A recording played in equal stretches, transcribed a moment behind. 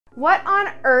What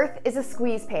on earth is a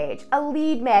squeeze page, a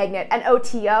lead magnet, an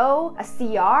OTO, a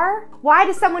CR? Why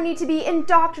does someone need to be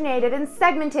indoctrinated and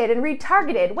segmented and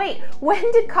retargeted? Wait,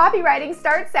 when did copywriting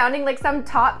start sounding like some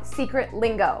top secret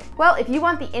lingo? Well, if you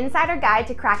want the insider guide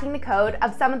to cracking the code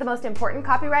of some of the most important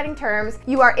copywriting terms,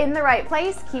 you are in the right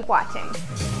place. Keep watching.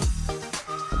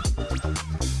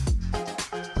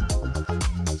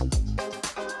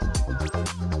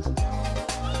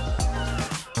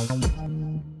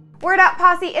 Word up,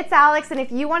 posse, it's Alex, and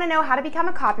if you want to know how to become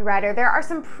a copywriter, there are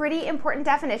some pretty important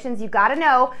definitions you gotta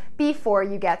know before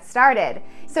you get started.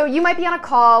 So you might be on a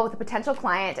call with a potential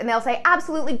client and they'll say,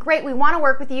 absolutely great, we want to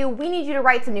work with you. We need you to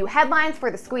write some new headlines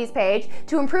for the squeeze page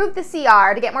to improve the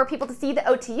CR, to get more people to see the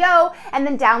OTO, and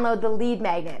then download the lead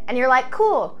magnet. And you're like,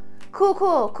 cool.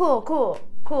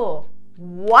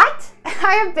 What?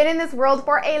 I have been in this world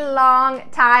for a long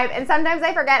time, and sometimes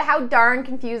I forget how darn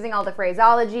confusing all the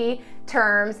phraseology,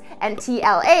 terms, and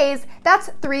TLAs, that's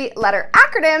 3-letter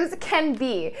acronyms, can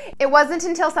be. It wasn't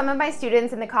until some of my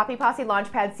students in the Copy Posse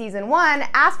Launchpad Season 1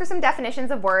 asked for some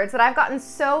definitions of words that I've gotten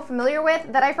so familiar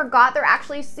with that I forgot they're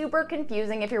actually super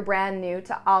confusing if you're brand new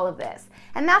to all of this.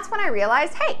 And that's when I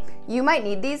realized, hey, you might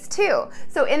need these too.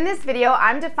 So in this video,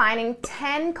 I'm defining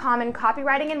 10 common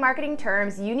copywriting and marketing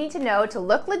terms you need to know to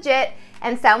look legit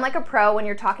and sound like a pro when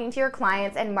you're talking to your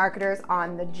clients and marketers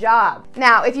on the job.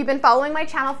 Now, if you've been following my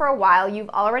channel for a while, you've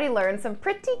already learned some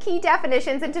pretty key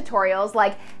definitions and tutorials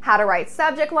like how to write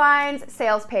subject lines,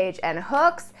 sales page and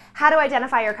hooks, how to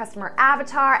identify your customer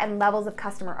avatar and levels of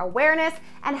customer awareness,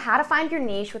 and how to find your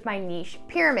niche with my niche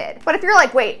pyramid. But if you're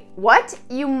like, wait, what?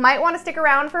 You might want to stick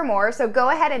around for more, so go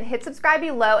ahead and hit subscribe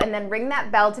below and then ring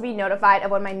that bell to be notified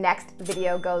of when my next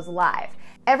video goes live.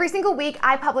 Every single week,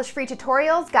 I publish free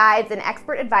tutorials, guides, and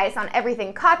expert advice on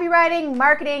everything copywriting,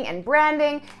 marketing, and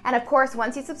branding. And of course,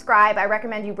 once you subscribe, I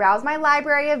recommend you browse my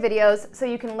library of videos so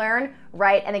you can learn,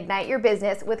 write, and ignite your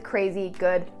business with crazy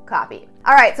good copy.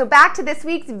 All right, so back to this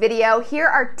week's video. Here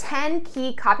are 10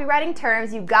 key copywriting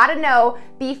terms you gotta know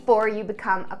before you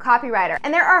become a copywriter.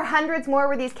 And there are hundreds more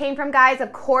where these came from, guys,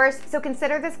 of course, so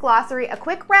consider this glossary a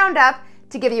quick roundup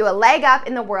to give you a leg up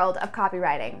in the world of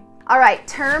copywriting. All right,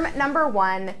 term number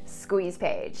 1, squeeze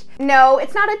page. No,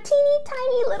 it's not a teeny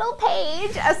tiny little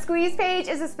page. A squeeze page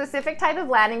is a specific type of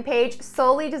landing page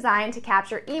solely designed to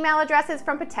capture email addresses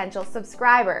from potential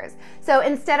subscribers. So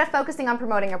instead of focusing on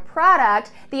promoting a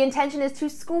product, the intention is to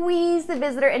squeeze the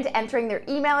visitor into entering their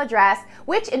email address,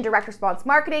 which in direct response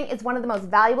marketing is one of the most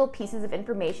valuable pieces of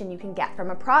information you can get from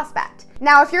a prospect.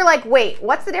 Now, if you're like, wait,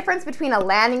 what's the difference between a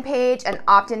landing page, an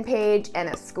opt-in page, and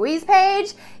a squeeze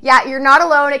page? Yeah, you're not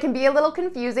alone. It can be a little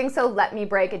confusing, so let me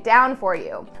break it down for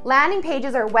you. Landing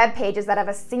pages are web pages that have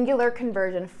a singular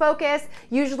conversion focus,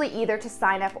 usually either to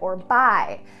sign up or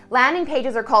buy. Landing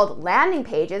pages are called landing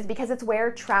pages because it's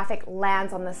where traffic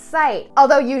lands on the site,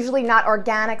 although usually not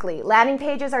organically. Landing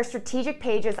pages are strategic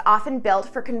pages often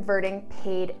built for converting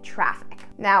paid traffic.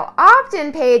 Now,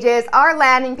 opt-in pages are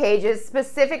landing pages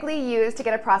specifically used to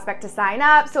get a prospect to sign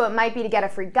up, so it might be to get a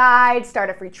free guide, start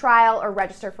a free trial, or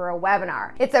register for a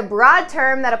webinar. It's a broad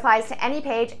term that applies to any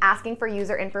page asking for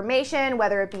user information,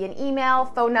 whether it be an email,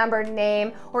 phone number,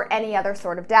 name, or any other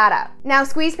sort of data. Now,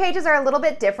 squeeze pages are a little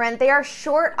bit different. They are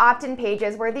short opt-in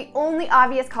pages where the only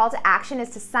obvious call to action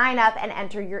is to sign up and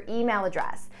enter your email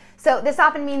address. So this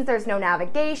often means there's no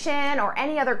navigation or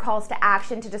any other calls to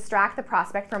action to distract the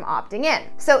prospect from opting in.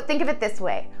 So think of it this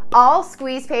way. All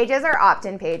squeeze pages are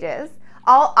opt-in pages.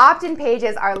 All opt-in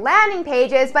pages are landing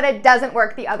pages, but it doesn't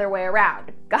work the other way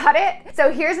around. Got it?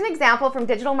 So here's an example from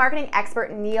digital marketing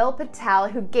expert Neil Patel,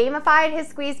 who gamified his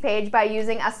squeeze page by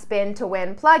using a spin to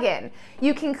win plugin.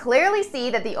 You can clearly see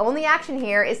that the only action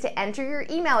here is to enter your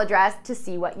email address to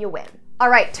see what you win. All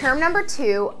right, term number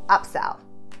 2, upsell.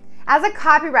 As a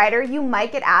copywriter, you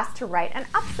might get asked to write an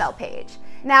upsell page.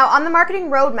 Now, on the marketing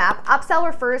roadmap, upsell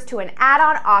refers to an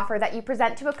add-on offer that you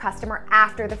present to a customer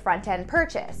after the front-end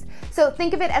purchase. So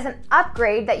think of it as an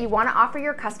upgrade that you want to offer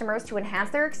your customers to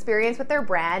enhance their experience with their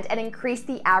brand and increase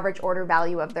the average order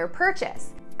value of their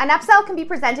purchase. An upsell can be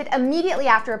presented immediately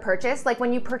after a purchase, like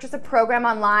when you purchase a program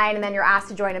online and then you're asked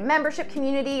to join a membership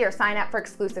community or sign up for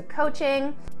exclusive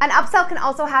coaching. An upsell can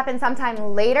also happen sometime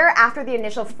later after the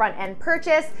initial front-end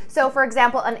purchase. So for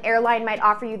example, an airline might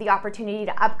offer you the opportunity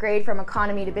to upgrade from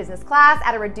economy to business class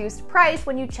at a reduced price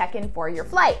when you check in for your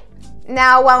flight.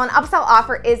 Now, while an upsell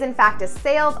offer is in fact a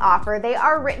sales offer, they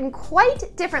are written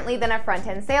quite differently than a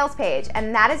front-end sales page,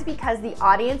 and that is because the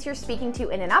audience you're speaking to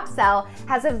in an upsell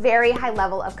has a very high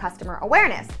level of customer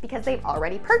awareness because they've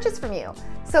already purchased from you.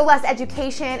 So less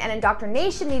education and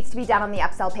indoctrination needs to be done on the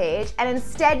upsell page, and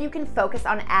instead you can focus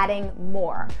on adding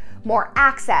more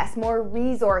access, more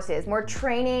resources, more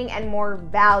training, and more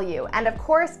value. And of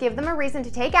course, give them a reason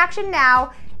to take action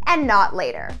now and not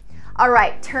later. All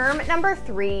right, term number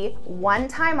 3,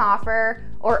 one-time offer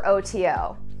or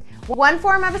OTO. One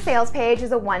form of a sales page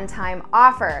is a one-time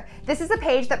offer. This is a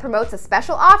page that promotes a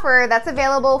special offer that's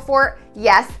available for,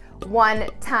 yes, one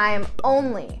time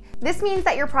only. This means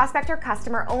that your prospect or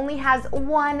customer only has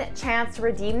one chance to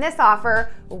redeem this offer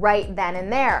right then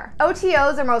and there.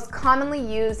 OTOs are most commonly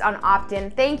used on opt-in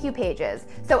thank you pages.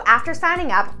 So after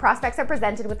signing up, prospects are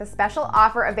presented with a special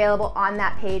offer available on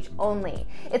that page only.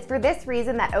 It's for this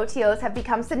reason that OTOs have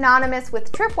become synonymous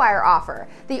with tripwire offer,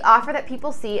 the offer that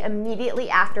people see immediately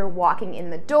after walking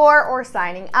in the door or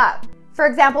signing up. For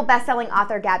example, best-selling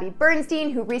author Gabby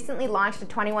Bernstein, who recently launched a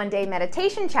 21-day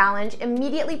meditation challenge,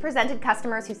 immediately presented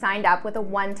customers who signed up with a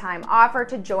one-time offer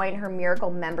to join her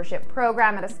Miracle membership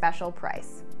program at a special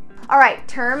price. All right,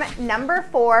 term number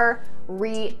 4,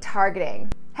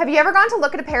 retargeting. Have you ever gone to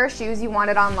look at a pair of shoes you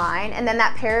wanted online and then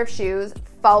that pair of shoes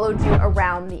followed you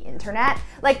around the internet?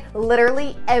 Like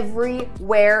literally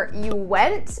everywhere you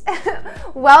went?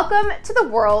 Welcome to the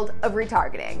world of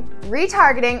retargeting.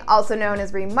 Retargeting, also known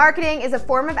as remarketing, is a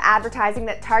form of advertising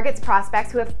that targets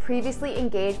prospects who have previously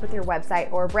engaged with your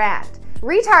website or brand.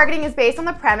 Retargeting is based on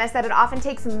the premise that it often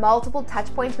takes multiple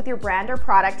touch points with your brand or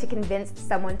product to convince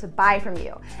someone to buy from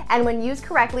you. And when used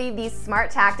correctly, these smart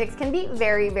tactics can be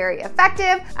very, very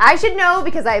effective. I should know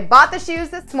because I bought the shoes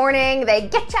this morning. They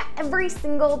get you every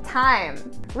single time.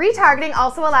 Retargeting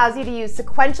also allows you to use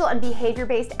sequential and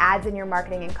behavior-based ads in your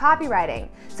marketing and copywriting.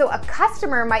 So a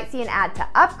customer might see an ad to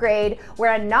upgrade,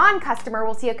 where a non-customer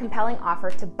will see a compelling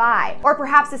offer to buy. Or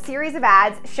perhaps a series of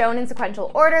ads shown in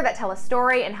sequential order that tell a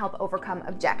story and help overcome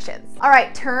objections. All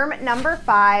right, term number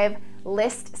 5,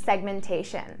 list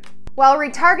segmentation. While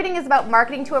retargeting is about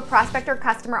marketing to a prospect or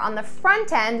customer on the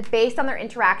front end based on their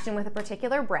interaction with a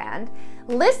particular brand,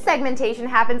 list segmentation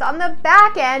happens on the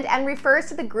back end and refers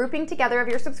to the grouping together of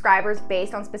your subscribers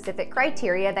based on specific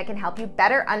criteria that can help you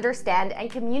better understand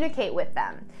and communicate with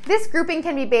them. This grouping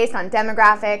can be based on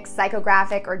demographics,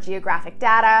 psychographic or geographic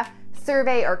data,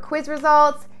 survey or quiz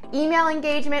results, email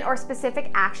engagement, or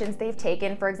specific actions they've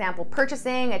taken, for example,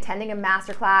 purchasing, attending a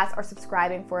masterclass, or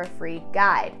subscribing for a free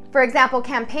guide. For example,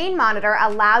 Campaign Monitor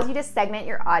allows you to segment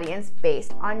your audience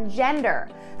based on gender.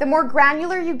 The more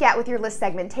granular you get with your list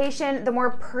segmentation, the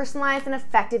more personalized and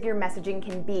effective your messaging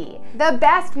can be. The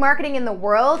best marketing in the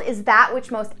world is that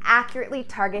which most accurately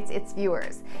targets its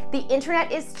viewers. The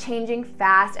internet is changing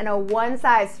fast, and a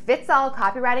one-size-fits-all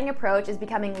copywriting approach is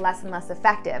becoming less and less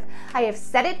effective. I have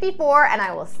said it before, and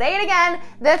I will say it again,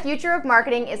 the future of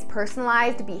marketing is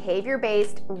personalized,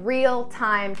 behavior-based,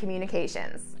 real-time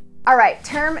communications. All right,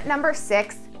 term number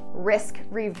 6, risk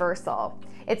reversal.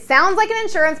 It sounds like an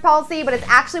insurance policy, but it's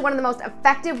actually one of the most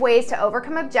effective ways to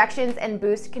overcome objections and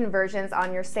boost conversions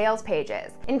on your sales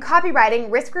pages. In copywriting,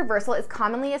 risk reversal is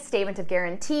commonly a statement of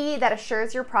guarantee that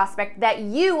assures your prospect that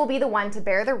you will be the one to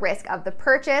bear the risk of the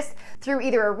purchase through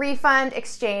either a refund,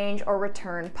 exchange, or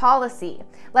return policy.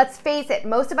 Let's face it,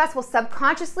 most of us will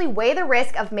subconsciously weigh the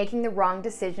risk of making the wrong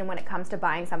decision when it comes to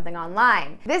buying something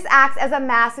online. This acts as a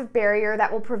massive barrier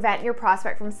that will prevent your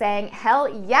prospect from saying hell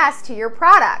yes to your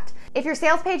product. If your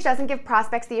sales page doesn't give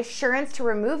prospects the assurance to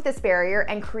remove this barrier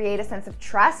and create a sense of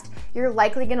trust, you're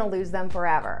likely going to lose them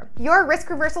forever. Your risk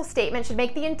reversal statement should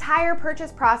make the entire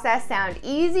purchase process sound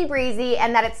easy breezy,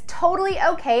 and that it's totally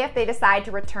okay if they decide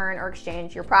to return or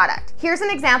exchange your product. Here's an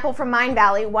example from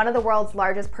Mindvalley, one of the world's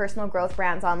largest personal growth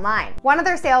brands online. One of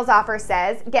their sales offers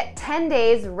says, get 10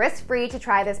 days risk-free to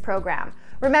try this program.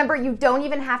 Remember, you don't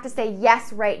even have to say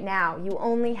yes right now. You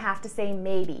only have to say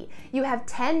maybe. You have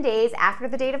 10 days after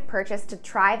the date of purchase to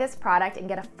try this product and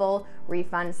get a full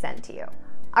refund sent to you.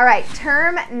 All right,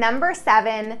 term number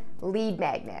 7, lead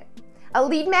magnet. A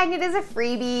lead magnet is a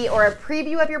freebie or a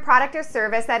preview of your product or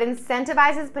service that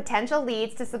incentivizes potential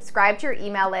leads to subscribe to your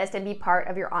email list and be part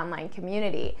of your online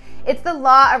community. It's the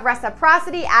law of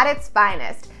reciprocity at its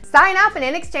finest. Sign up and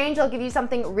in exchange, they'll give you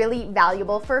something really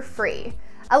valuable for free.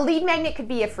 A lead magnet could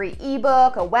be a free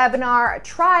ebook, a webinar, a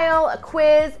trial, a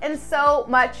quiz, and so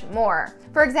much more.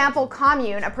 For example,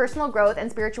 Commune, a personal growth and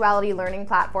spirituality learning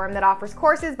platform that offers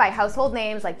courses by household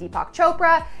names like Deepak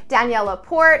Chopra, Danielle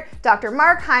Laporte, Dr.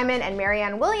 Mark Hyman, and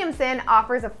Marianne Williamson,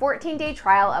 offers a 14-day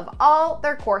trial of all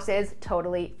their courses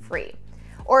totally free.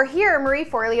 Or here, Marie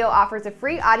Forleo offers a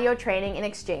free audio training in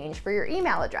exchange for your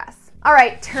email address. All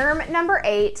right, term number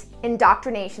 8,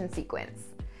 indoctrination sequence.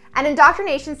 An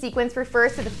indoctrination sequence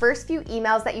refers to the first few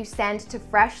emails that you send to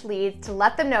fresh leads to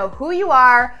let them know who you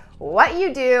are, what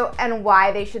you do, and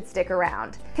why they should stick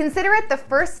around. Consider it the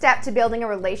first step to building a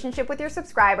relationship with your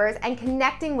subscribers and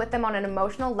connecting with them on an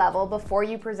emotional level before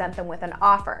you present them with an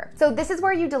offer. So this is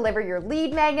where you deliver your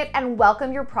lead magnet and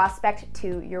welcome your prospect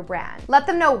to your brand. Let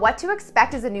them know what to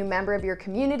expect as a new member of your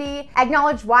community,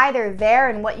 acknowledge why they're there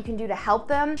and what you can do to help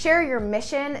them, share your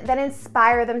mission, then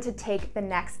inspire them to take the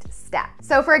next step.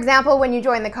 So for example, when you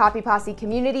join the Copy Posse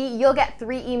community, you'll get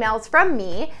 3 emails from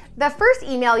me. The first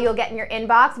email you'll get in your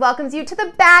inbox welcomes you to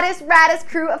the baddest, raddest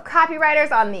crew of copywriters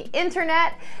on the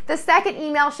internet. The second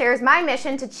email shares my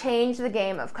mission to change the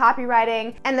game of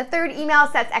copywriting. And the third email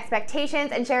sets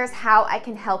expectations and shares how I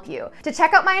can help you. To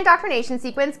check out my indoctrination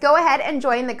sequence, go ahead and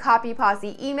join the Copy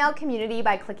Posse email community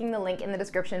by clicking the link in the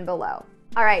description below.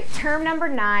 All right, term number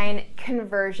 9,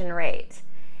 conversion rate.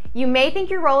 You may think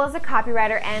your role as a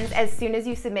copywriter ends as soon as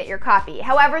you submit your copy.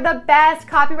 However, the best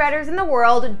copywriters in the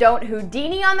world don't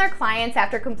Houdini on their clients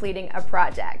after completing a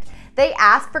project. They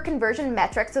ask for conversion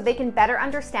metrics so they can better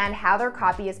understand how their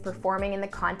copy is performing in the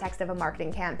context of a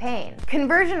marketing campaign.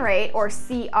 Conversion rate, or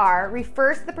CR,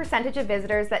 refers to the percentage of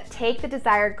visitors that take the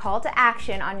desired call to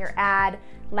action on your ad,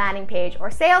 landing page, or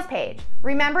sales page.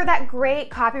 Remember that great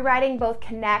copywriting both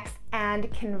connects and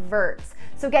converts.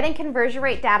 So getting conversion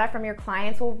rate data from your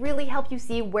clients will really help you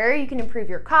see where you can improve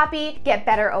your copy, get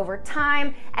better over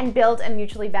time, and build a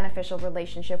mutually beneficial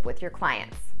relationship with your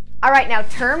clients. All right, now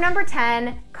term number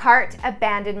 10, cart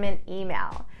abandonment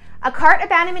email. A cart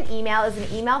abandonment email is an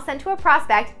email sent to a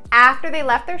prospect after they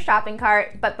left their shopping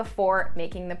cart, but before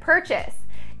making the purchase.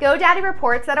 GoDaddy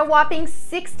reports that a whopping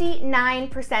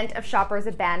 69% of shoppers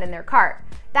abandon their cart.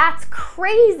 That's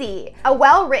crazy! A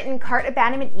well-written cart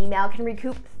abandonment email can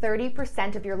recoup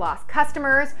 30% of your lost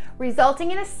customers,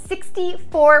 resulting in a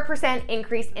 64%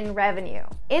 increase in revenue.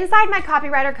 Inside my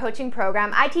copywriter coaching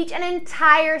program, I teach an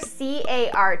entire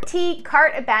CART,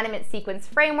 cart abandonment sequence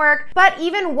framework, but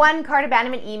even one cart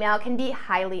abandonment email can be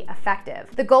highly effective.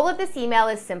 The goal of this email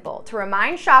is simple: to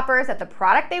remind shoppers that the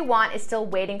product they want is still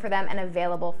waiting for them and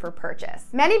available for purchase.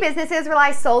 Many businesses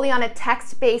rely solely on a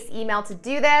text-based email to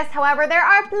do this. However, there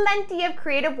are plenty of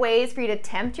creative ways for you to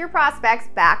tempt your prospects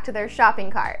back to their shopping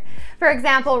cart. For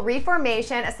example,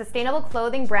 Reformation, a sustainable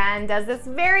clothing brand, does this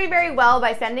very, very well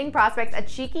by sending prospects a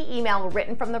cheeky email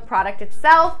written from the product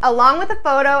itself, along with a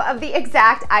photo of the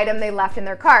exact item they left in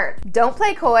their cart. Don't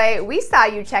play coy, we saw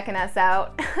you checking us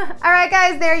out. All right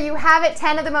guys, there you have it,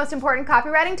 10 of the most important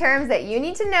copywriting terms that you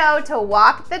need to know to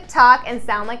walk the talk and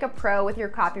sound like a pro with your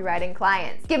copywriting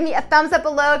clients. Give me a thumbs up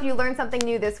below if you learned something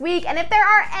new this week, and if there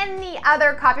are any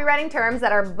other copywriting terms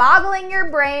that are boggling your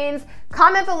brains,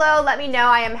 comment below, let me know.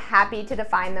 I am happy to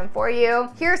define them for you.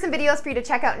 Here are some videos for you to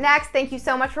check out next. Thank you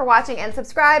so much for watching and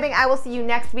subscribing. I will see you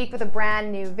next week with a brand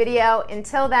new video.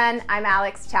 Until then, I'm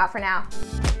Alex. Ciao for now.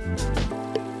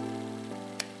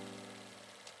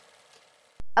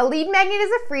 A lead magnet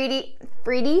is a freebie.